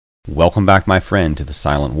Welcome back, my friend, to The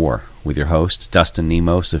Silent War, with your host, Dustin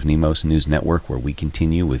Nemos of Nemos News Network, where we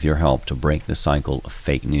continue with your help to break the cycle of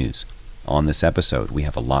fake news. On this episode, we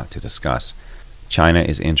have a lot to discuss. China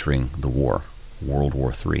is entering the war, World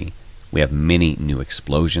War III. We have many new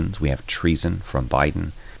explosions. We have treason from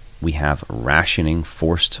Biden. We have rationing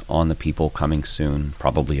forced on the people coming soon,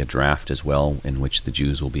 probably a draft as well, in which the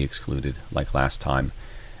Jews will be excluded, like last time.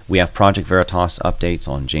 We have Project Veritas updates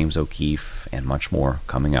on James O'Keefe and much more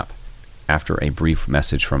coming up after a brief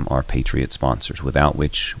message from our Patriot sponsors, without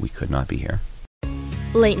which we could not be here.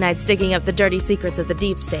 Late nights digging up the dirty secrets of the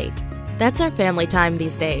deep state. That's our family time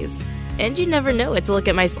these days. And you never know it to look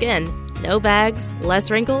at my skin. No bags,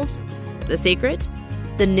 less wrinkles. The secret?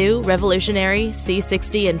 The new revolutionary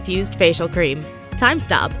C60 infused facial cream, Time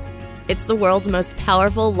Stop. It's the world's most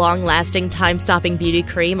powerful, long-lasting, time-stopping beauty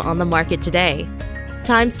cream on the market today.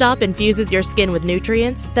 Time Stop infuses your skin with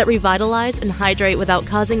nutrients that revitalize and hydrate without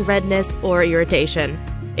causing redness or irritation.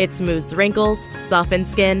 It smooths wrinkles, softens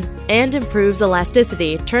skin, and improves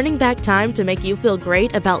elasticity, turning back time to make you feel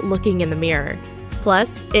great about looking in the mirror.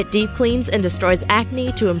 Plus, it deep cleans and destroys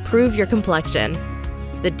acne to improve your complexion.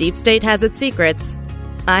 The deep state has its secrets.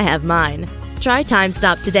 I have mine. Try Time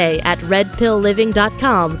Stop today at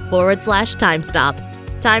redpillliving.com/timestop.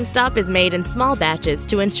 Time Stop is made in small batches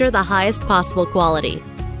to ensure the highest possible quality,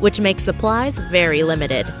 which makes supplies very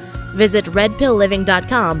limited. Visit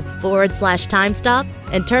redpillliving.com/timestop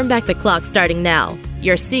and turn back the clock starting now.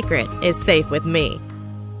 Your secret is safe with me.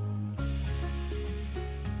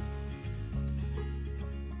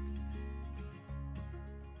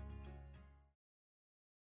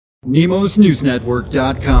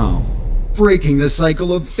 NemosNewsNetwork.com. Breaking the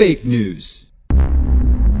cycle of fake news.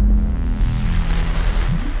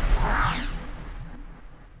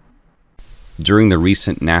 During the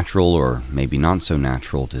recent natural, or maybe not so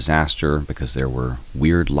natural, disaster, because there were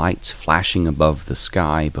weird lights flashing above the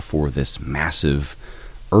sky before this massive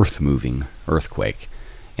earth-moving earthquake,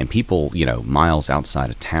 and people, miles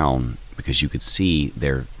outside of town, because you could see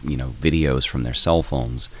their, videos from their cell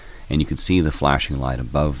phones, and you could see the flashing light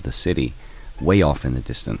above the city, way off in the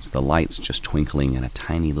distance, the lights just twinkling in a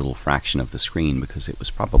tiny little fraction of the screen, because it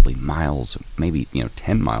was probably miles, maybe,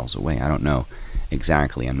 10 miles away. I don't know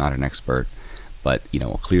exactly. I'm not an expert. But,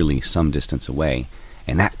 clearly some distance away,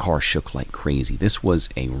 and that car shook like crazy. This was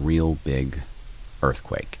a real big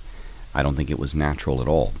earthquake. I don't think it was natural at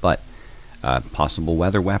all, but possible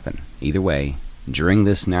weather weapon. Either way, during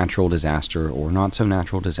this natural disaster, or not so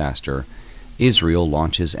natural disaster, Israel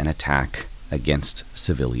launches an attack against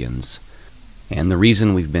civilians. And the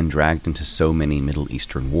reason we've been dragged into so many Middle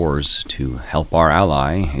Eastern wars to help our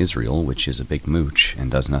ally, Israel, which is a big mooch and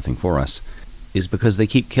does nothing for us, is because they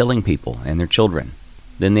keep killing people and their children.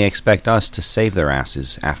 Then they expect us to save their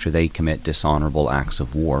asses after they commit dishonorable acts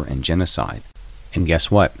of war and genocide. And guess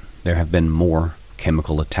what? There have been more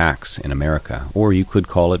chemical attacks in America, or you could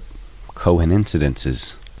call it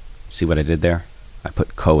coincidences. See what I did there? I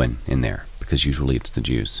put Cohen in there, because usually it's the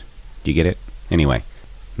Jews. Do you get it? Anyway,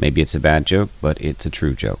 maybe it's a bad joke, but it's a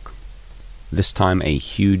true joke. This time a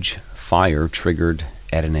huge fire triggered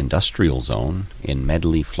at an industrial zone in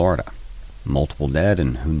Medley, Florida. Multiple dead,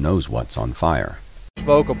 and who knows what's on fire.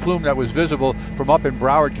 Smoke, a plume that was visible from up in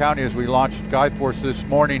Broward County as we launched Skyforce this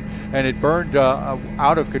morning, and it burned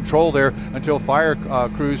out of control there until fire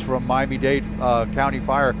crews from Miami-Dade County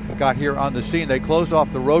Fire got here on the scene. They closed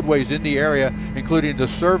off the roadways in the area, including the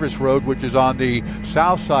service road, which is on the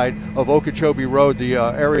south side of Okeechobee Road, the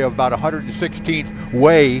area of about 116th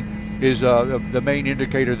Way is the main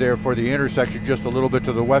indicator there for the intersection, just a little bit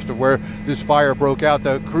to the west of where this fire broke out.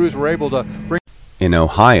 The crews were able to bring... In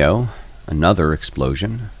Ohio, another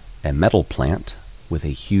explosion, a metal plant with a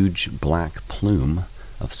huge black plume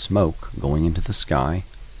of smoke going into the sky,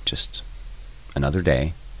 just another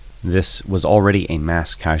day. This was already a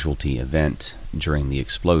mass casualty event during the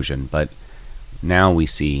explosion, but now we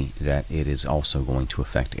see that it is also going to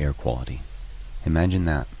affect air quality. Imagine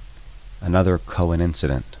that. Another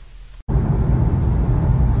coincidence.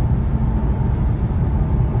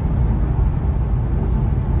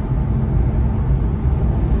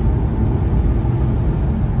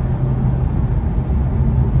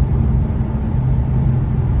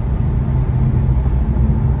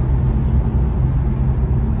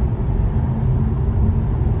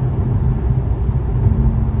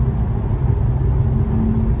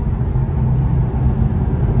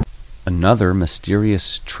 Another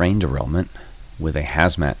mysterious train derailment with a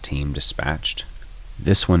hazmat team dispatched.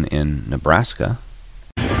 This one in Nebraska.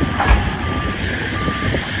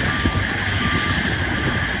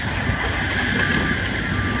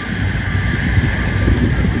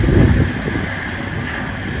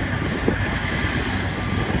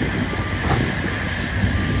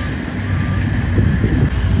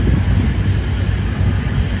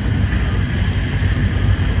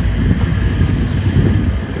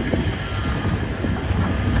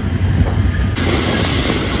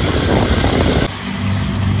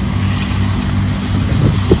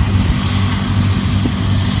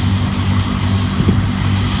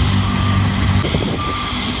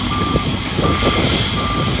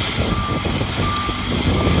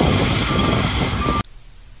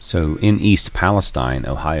 So in East Palestine,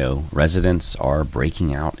 Ohio, residents are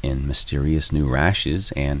breaking out in mysterious new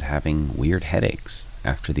rashes and having weird headaches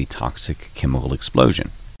after the toxic chemical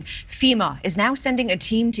explosion. FEMA is now sending a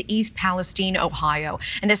team to East Palestine, Ohio,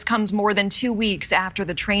 and this comes more than 2 weeks after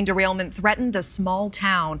the train derailment threatened the small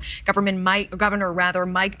town. Governor Mike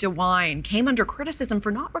DeWine came under criticism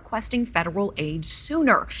for not requesting federal aid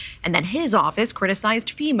sooner, and then his office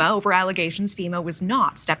criticized FEMA over allegations FEMA was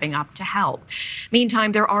not stepping up to help.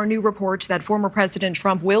 Meantime, there are new reports that former President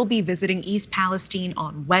Trump will be visiting East Palestine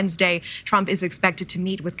on Wednesday. Trump is expected to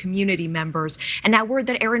meet with community members, and now word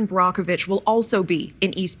that Erin Brockovich will also be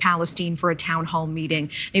in East Palestine for a town hall meeting.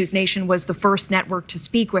 News Nation was the first network to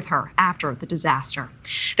speak with her after the disaster.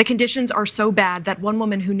 The conditions are so bad that one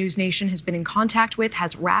woman who News Nation has been in contact with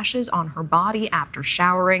has rashes on her body after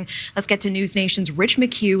showering. Let's get to News Nation's Rich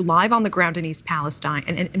McHugh live on the ground in East Palestine,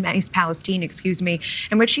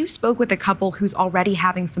 in which you spoke with a couple who's already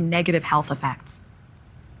having some negative health effects.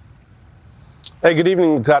 Hey, good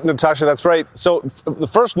evening, Natasha. That's right. So the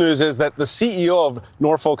first news is that the CEO of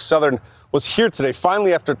Norfolk Southern was here today,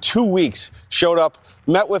 finally after 2 weeks, showed up,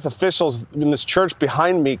 met with officials in this church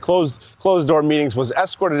behind me, closed door meetings, was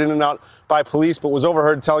escorted in and out by police, but was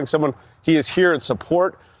overheard telling someone he is here in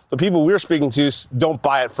support. The people we're speaking to don't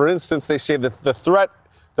buy it. For instance, they say that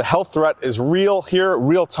the health threat is real here,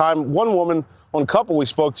 real time. One couple we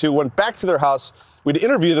spoke to went back to their house. We'd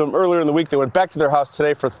interviewed them earlier in the week. They went back to their house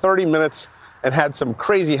today for 30 minutes and had some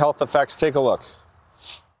crazy health effects. Take a look.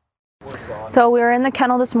 So we were in the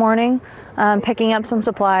kennel this morning, picking up some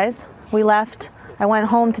supplies. We left. I went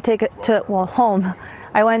home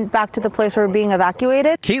I went back to the place where we were being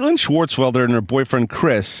evacuated. Caitlin Schwartzwelder and her boyfriend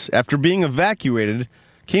Chris, after being evacuated,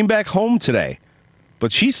 came back home today.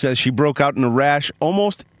 But she says she broke out in a rash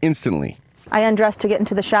almost instantly. I undressed to get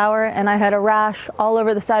into the shower, and I had a rash all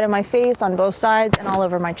over the side of my face, on both sides, and all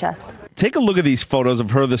over my chest. Take a look at these photos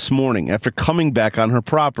of her this morning after coming back on her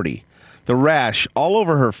property. The rash all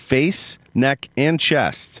over her face, neck, and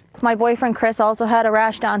chest. My boyfriend Chris also had a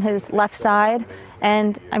rash down his left side,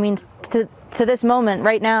 and I mean, to this moment,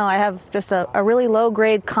 right now, I have just a really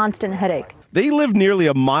low-grade, constant headache. They live nearly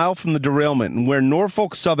a mile from the derailment and where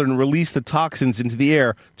Norfolk Southern released the toxins into the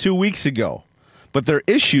air 2 weeks ago. But their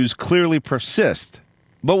issues clearly persist.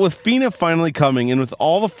 But with FEMA finally coming and with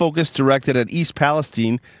all the focus directed at East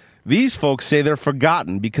Palestine, these folks say they're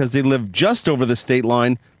forgotten because they live just over the state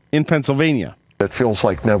line in Pennsylvania. It feels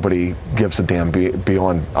like nobody gives a damn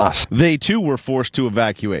beyond us. They too were forced to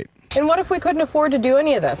evacuate. And what if we couldn't afford to do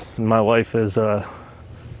any of this? My wife is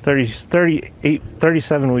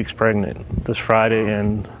 37 weeks pregnant this Friday,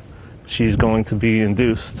 and she's going to be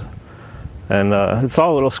induced. And it's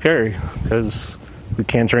all a little scary because we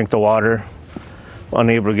can't drink the water,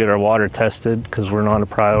 unable to get our water tested because we're not a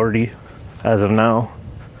priority as of now.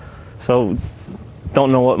 So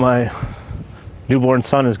don't know what my newborn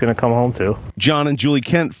son is going to come home to. John and Julie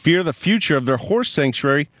Kent fear the future of their horse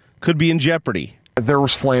sanctuary could be in jeopardy. There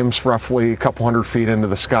was flames roughly a couple hundred feet into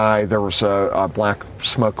the sky. There was a black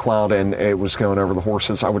smoke cloud, and it was going over the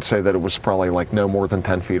horses. I would say that it was probably like no more than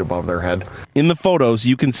 10 feet above their head. In the photos,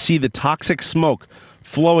 you can see the toxic smoke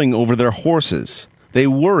flowing over their horses. They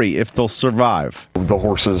worry if they'll survive. The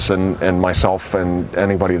horses and myself and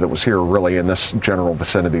anybody that was here really in this general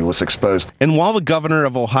vicinity was exposed. And while the governor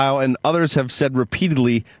of Ohio and others have said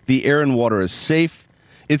repeatedly the air and water is safe,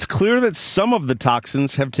 it's clear that some of the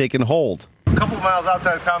toxins have taken hold. A couple of miles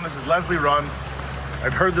outside of town, this is Leslie Run.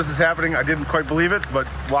 I've heard this is happening. I didn't quite believe it, but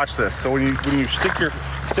watch this. So when you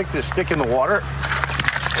stick this stick in the water,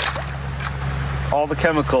 all the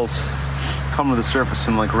chemicals come to the surface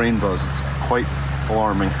in like rainbows. It's quite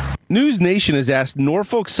alarming. News Nation has asked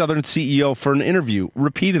Norfolk Southern CEO for an interview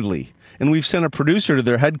repeatedly, and we've sent a producer to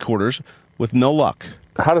their headquarters with no luck.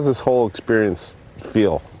 How does this whole experience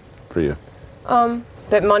feel for you?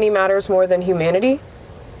 That money matters more than humanity.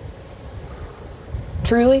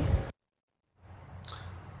 Truly.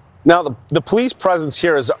 Now, the police presence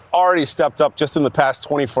here has already stepped up just in the past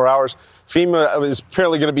 24 hours. FEMA is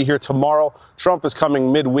apparently going to be here tomorrow. Trump is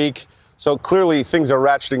coming midweek. So clearly things are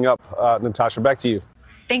ratcheting up. Natasha, back to you.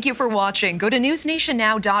 Thank you for watching. Go to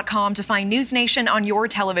newsnationnow.com to find News Nation on your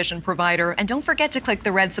television provider. And don't forget to click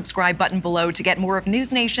the red subscribe button below to get more of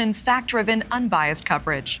News Nation's fact-driven, unbiased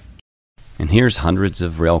coverage. And here's hundreds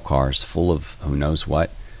of rail cars full of who knows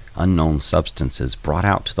what, unknown substances brought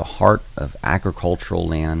out to the heart of agricultural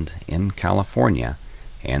land in California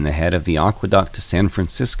and the head of the aqueduct to San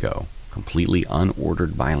Francisco, completely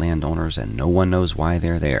unordered by landowners, and no one knows why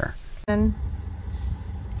they're there. Hey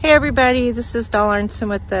everybody, this is Dahl Arnson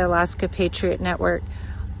with the Alaska Patriot Network.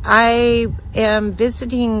 I am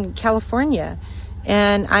visiting California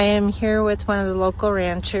and I am here with one of the local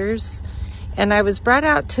ranchers. And I was brought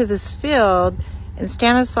out to this field in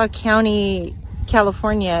Stanislaus County,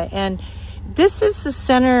 California, and this is the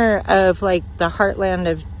center of like the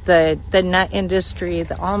heartland of the nut industry,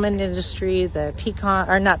 the almond industry, the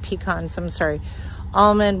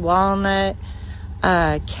almond, walnut,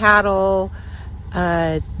 cattle.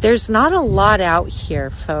 There's not a lot out here,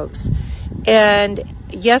 folks. And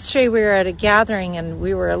yesterday we were at a gathering and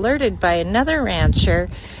we were alerted by another rancher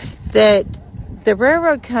that the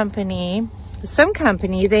railroad company, some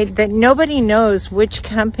company that nobody knows which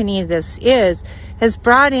company this is, has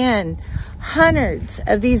brought in hundreds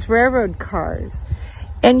of these railroad cars.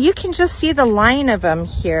 And you can just see the line of them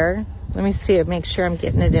here. Let me see it, make sure I'm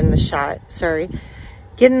getting it in the shot. Sorry.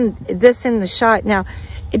 Getting this in the shot. Now,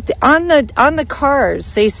 on the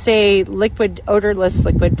cars, they say odorless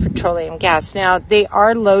liquid petroleum gas. Now, they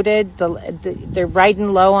are loaded. They're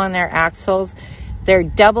riding low on their axles. They're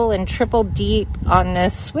double and triple deep on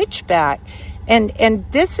this switchback. And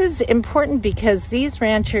this is important because these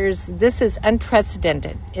ranchers, this is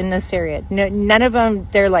unprecedented in this area. None of them,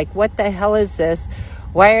 they're like, what the hell is this?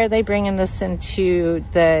 Why are they bringing this into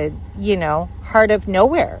the, heart of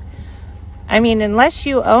nowhere? I mean, unless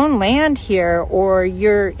you own land here or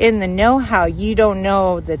you're in the know-how, you don't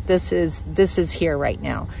know that this is here right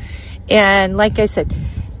now. And like I said,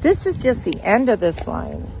 this is just the end of this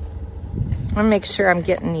line. I'll make sure I'm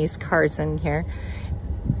getting these cars in here.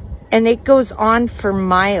 And it goes on for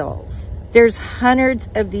miles. There's hundreds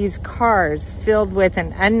of these cars filled with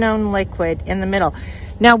an unknown liquid in the middle.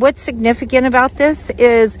 Now, what's significant about this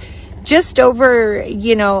is just over,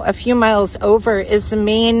 a few miles over is the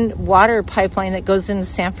main water pipeline that goes into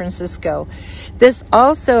San Francisco. This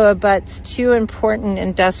also abuts two important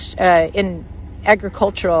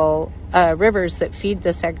agricultural rivers that feed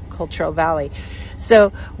this agricultural valley.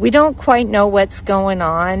 So we don't quite know what's going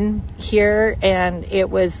on here, and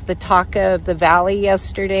it was the talk of the valley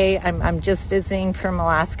yesterday. I'm just visiting from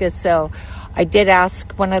Alaska, so I did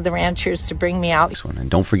ask one of the ranchers to bring me out.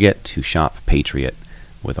 And don't forget to shop Patriot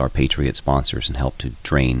with our Patriot sponsors and help to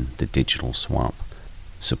drain the digital swamp.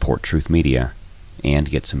 Support Truth Media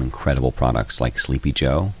and get some incredible products like Sleepy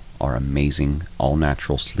Joe, our amazing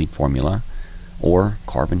all-natural sleep formula, or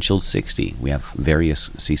Carbon Shield 60. We have various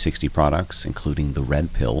C60 products, including the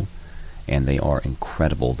Red Pill, and they are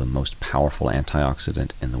incredible, the most powerful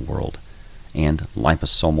antioxidant in the world. And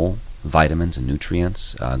liposomal vitamins and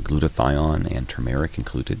nutrients, glutathione and turmeric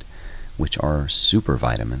included, which are super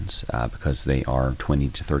vitamins because they are 20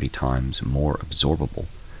 to 30 times more absorbable.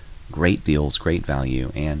 Great deals, great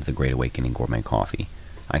value, and the Great Awakening Gourmet Coffee.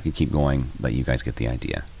 I could keep going, but you guys get the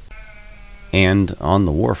idea. And on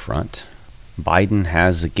the war front, Biden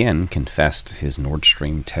has again confessed his Nord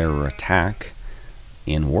Stream terror attack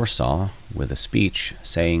in Warsaw with a speech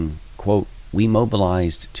saying, quote, "We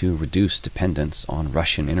mobilized to reduce dependence on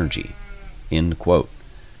Russian energy," end quote.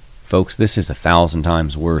 Folks, this is 1,000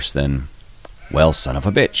 times worse than, "Well, son of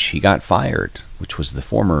a bitch, he got fired," which was the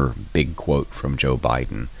former big quote from Joe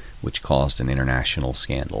Biden, which caused an international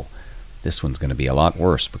scandal. This one's going to be a lot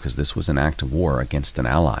worse because this was an act of war against an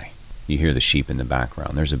ally. You hear the sheep in the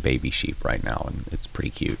background. There's a baby sheep right now, and it's pretty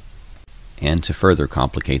cute. And to further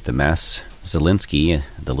complicate the mess, Zelensky,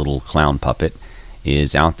 the little clown puppet,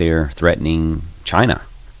 is out there threatening China,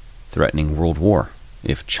 threatening world war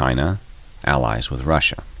if China allies with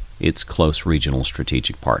Russia, its close regional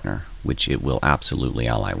strategic partner, which it will absolutely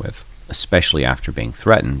ally with, especially after being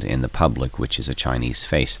threatened in the public, which is a Chinese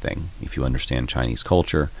face thing. If you understand Chinese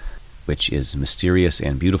culture, which is mysterious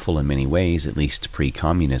and beautiful in many ways, at least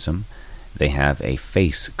pre-communism, they have a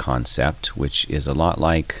face concept, which is a lot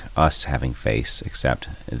like us having face, except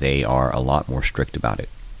they are a lot more strict about it,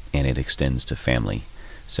 and it extends to family.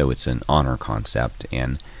 So it's an honor concept,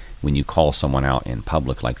 and when you call someone out in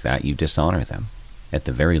public like that, you dishonor them. At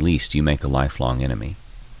the very least, you make a lifelong enemy.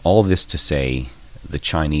 All this to say, the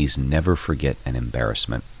Chinese never forget an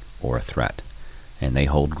embarrassment or a threat, and they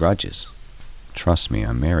hold grudges. Trust me,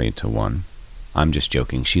 I'm married to one. I'm just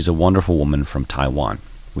joking. She's a wonderful woman from Taiwan,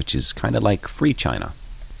 which is kind of like free China,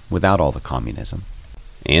 without all the communism.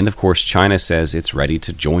 And of course, China says it's ready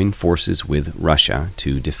to join forces with Russia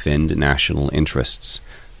to defend national interests.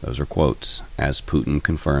 Those are quotes, as Putin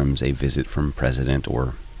confirms a visit from President,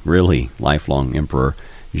 or really lifelong Emperor,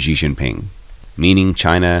 Xi Jinping, meaning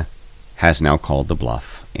China has now called the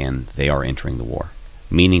bluff, and they are entering the war.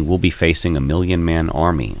 Meaning we'll be facing a 1,000,000-man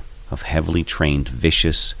army of heavily trained,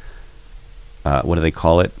 vicious, what do they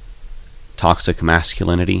call it? Toxic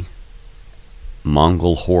masculinity?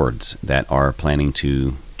 Mongol hordes that are planning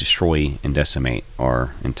to destroy and decimate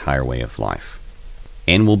our entire way of life.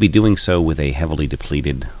 and will be doing so with a heavily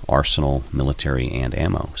depleted arsenal, military, and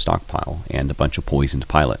ammo stockpile, and a bunch of poisoned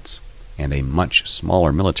pilots, and a much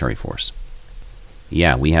smaller military force.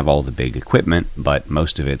 Yeah, we have all the big equipment, but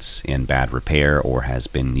most of it's in bad repair or has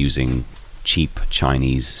been using cheap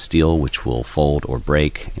Chinese steel, which will fold or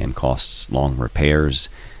break and costs long repairs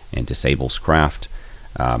and disables craft.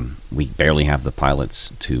 We barely have the pilots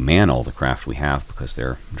to man all the craft we have because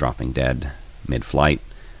they're dropping dead mid-flight.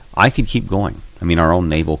 I could keep going. I mean, our own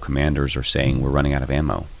naval commanders are saying we're running out of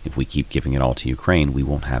ammo. If we keep giving it all to Ukraine, we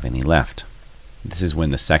won't have any left. This is when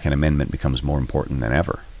the Second Amendment becomes more important than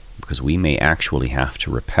ever, because we may actually have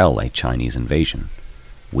to repel a Chinese invasion.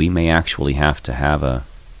 We may actually have to have a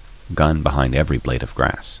gun behind every blade of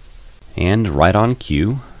grass. And right on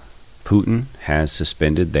cue, Putin has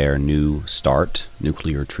suspended their New START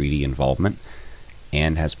nuclear treaty involvement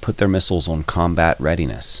and has put their missiles on combat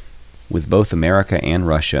readiness, with both America and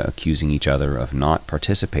Russia accusing each other of not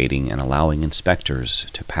participating and allowing inspectors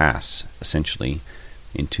to pass, essentially,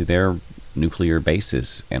 into their nuclear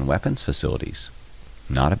bases and weapons facilities.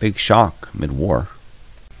 Not a big shock mid-war.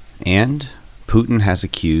 And Putin has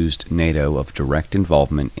accused NATO of direct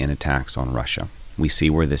involvement in attacks on Russia. We see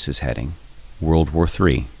where this is heading. World War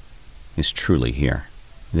III is truly here.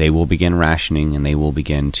 They will begin rationing and they will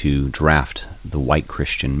begin to draft the white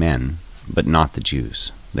Christian men, but not the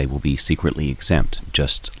Jews. They will be secretly exempt,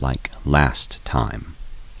 just like last time.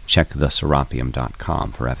 Check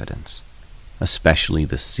theserapium.com for evidence, especially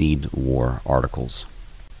the Seed War articles.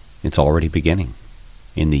 It's already beginning.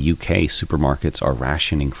 In the UK, supermarkets are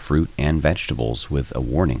rationing fruit and vegetables with a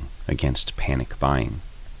warning against panic buying.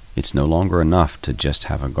 It's no longer enough to just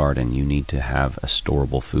have a garden. You need to have a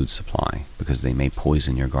storable food supply because they may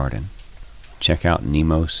poison your garden. Check out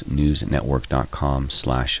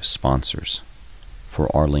nemosnewsnetwork.com/sponsors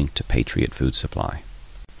for our link to Patriot Food Supply.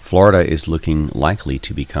 Florida is looking likely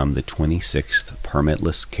to become the 26th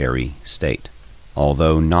permitless carry state.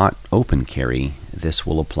 Although not open carry, this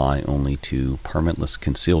will apply only to permitless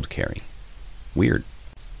concealed carry. Weird.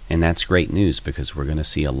 And that's great news because we're going to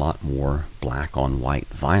see a lot more black-on-white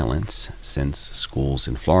violence since schools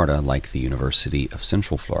in Florida, like the University of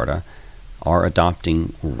Central Florida, are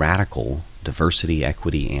adopting radical diversity,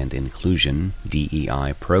 equity, and inclusion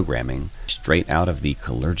DEI programming straight out of the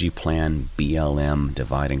Kalergi Plan, BLM,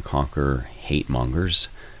 divide and conquer, hate mongers,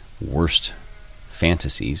 worst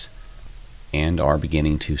fantasies, and are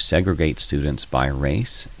beginning to segregate students by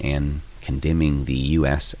race and condemning the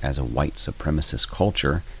U.S. as a white supremacist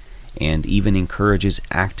culture, and even encourages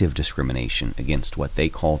active discrimination against what they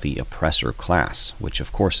call the oppressor class, which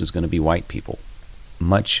of course is going to be white people.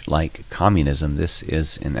 Much like communism, this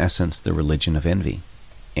is in essence the religion of envy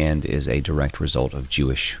and is a direct result of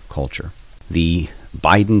Jewish culture. The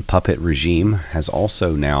Biden puppet regime has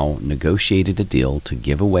also now negotiated a deal to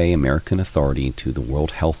give away American authority to the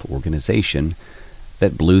World Health Organization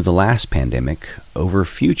that blew the last pandemic over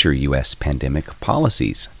future U.S. pandemic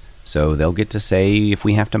policies. So they'll get to say if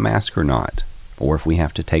we have to mask or not, or if we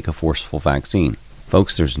have to take a forceful vaccine.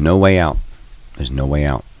 Folks, there's no way out. There's no way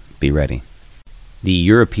out. Be ready. The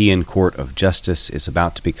European Court of Justice is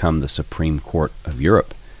about to become the Supreme Court of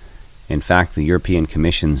Europe. In fact, the European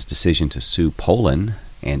Commission's decision to sue Poland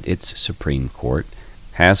and its Supreme Court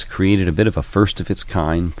has created a bit of a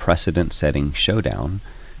first-of-its-kind precedent-setting showdown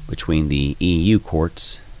between the EU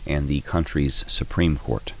courts and the country's Supreme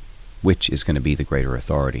Court. Which is going to be the greater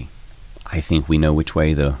authority? I think we know which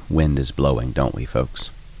way the wind is blowing, don't we,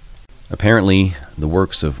 folks? Apparently, the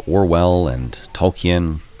works of Orwell and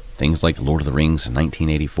Tolkien, things like Lord of the Rings in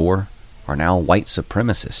 1984, are now white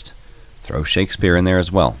supremacist. Throw Shakespeare in there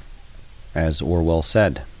as well. As Orwell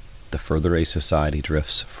said, the further a society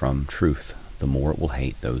drifts from truth, the more it will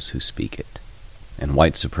hate those who speak it. And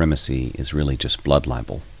white supremacy is really just blood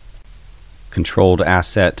libel. Controlled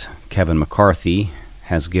asset Kevin McCarthy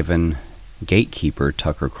has given gatekeeper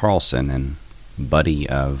Tucker Carlson and buddy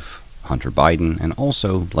of Hunter Biden, and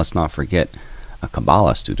also, let's not forget, a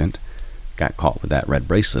Kabbalah student, got caught with that red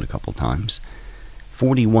bracelet a couple times,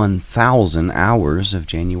 41,000 hours of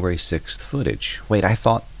January 6th footage. Wait, I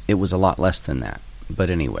thought it was a lot less than that. But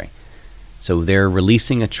anyway, so they're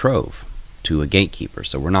releasing a trove to a gatekeeper,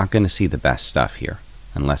 so we're not going to see the best stuff here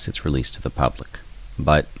unless it's released to the public.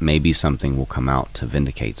 But maybe something will come out to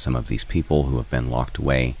vindicate some of these people who have been locked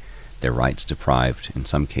away, their rights deprived, in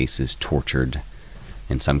some cases tortured,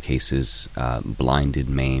 in some cases blinded,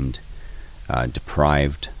 maimed,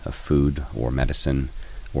 deprived of food or medicine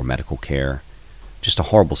or medical care. Just a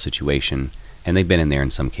horrible situation, and they've been in there in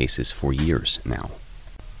some cases for years now.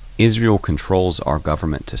 Israel controls our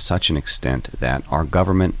government to such an extent that our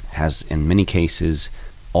government has in many cases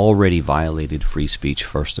already violated free speech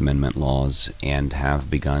First Amendment laws and have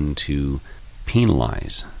begun to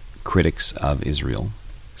penalize critics of Israel,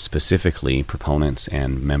 specifically proponents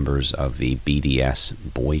and members of the BDS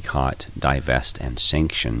boycott, divest, and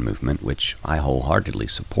sanction movement, which I wholeheartedly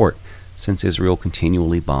support, since Israel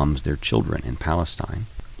continually bombs their children in Palestine,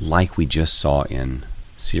 like we just saw in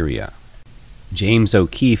Syria. James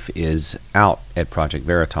O'Keefe is out at Project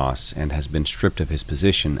Veritas and has been stripped of his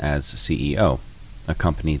position as CEO, a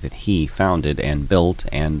company that he founded and built,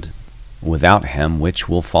 and without him, which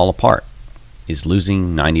will fall apart, is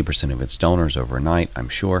losing 90% of its donors overnight, I'm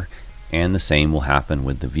sure, and the same will happen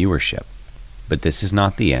with the viewership. But this is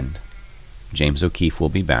not the end. James O'Keefe will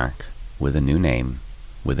be back with a new name,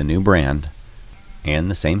 with a new brand, and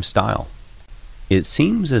the same style. It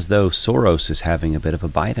seems as though Soros is having a bit of a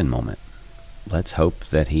Biden moment. Let's hope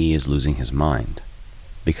that he is losing his mind,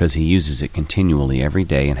 because he uses it continually every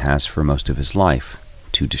day and has for most of his life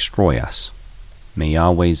to destroy us. May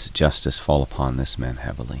Yahweh's justice fall upon this man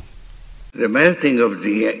heavily. The melting of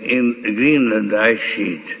the Greenland ice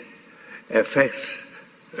sheet affects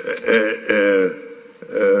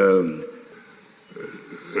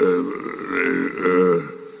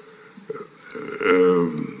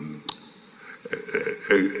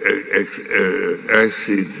ice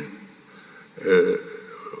sheet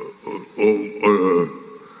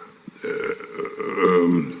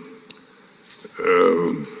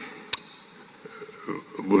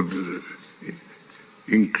would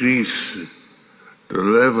increase the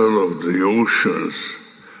level of the oceans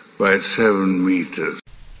by 7 meters.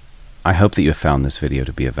 I hope that you have found this video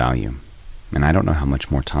to be of value, and I don't know how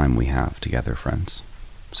much more time we have together, friends,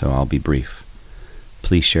 so I'll be brief.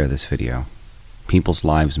 Please share this video. People's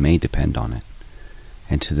lives may depend on it,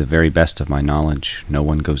 and to the very best of my knowledge, no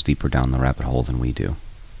one goes deeper down the rabbit hole than we do,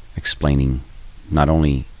 explaining not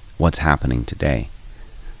only what's happening today,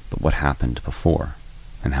 but what happened before,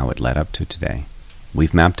 and how it led up to today.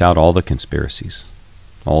 We've mapped out all the conspiracies,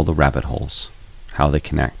 all the rabbit holes, how they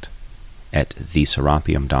connect, at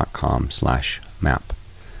theserapium.com/map.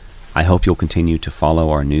 I hope you'll continue to follow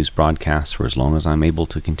our news broadcasts for as long as I'm able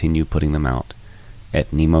to continue putting them out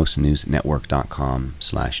at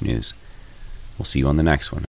nemosnewsnetwork.com/news. We'll see you on the next one.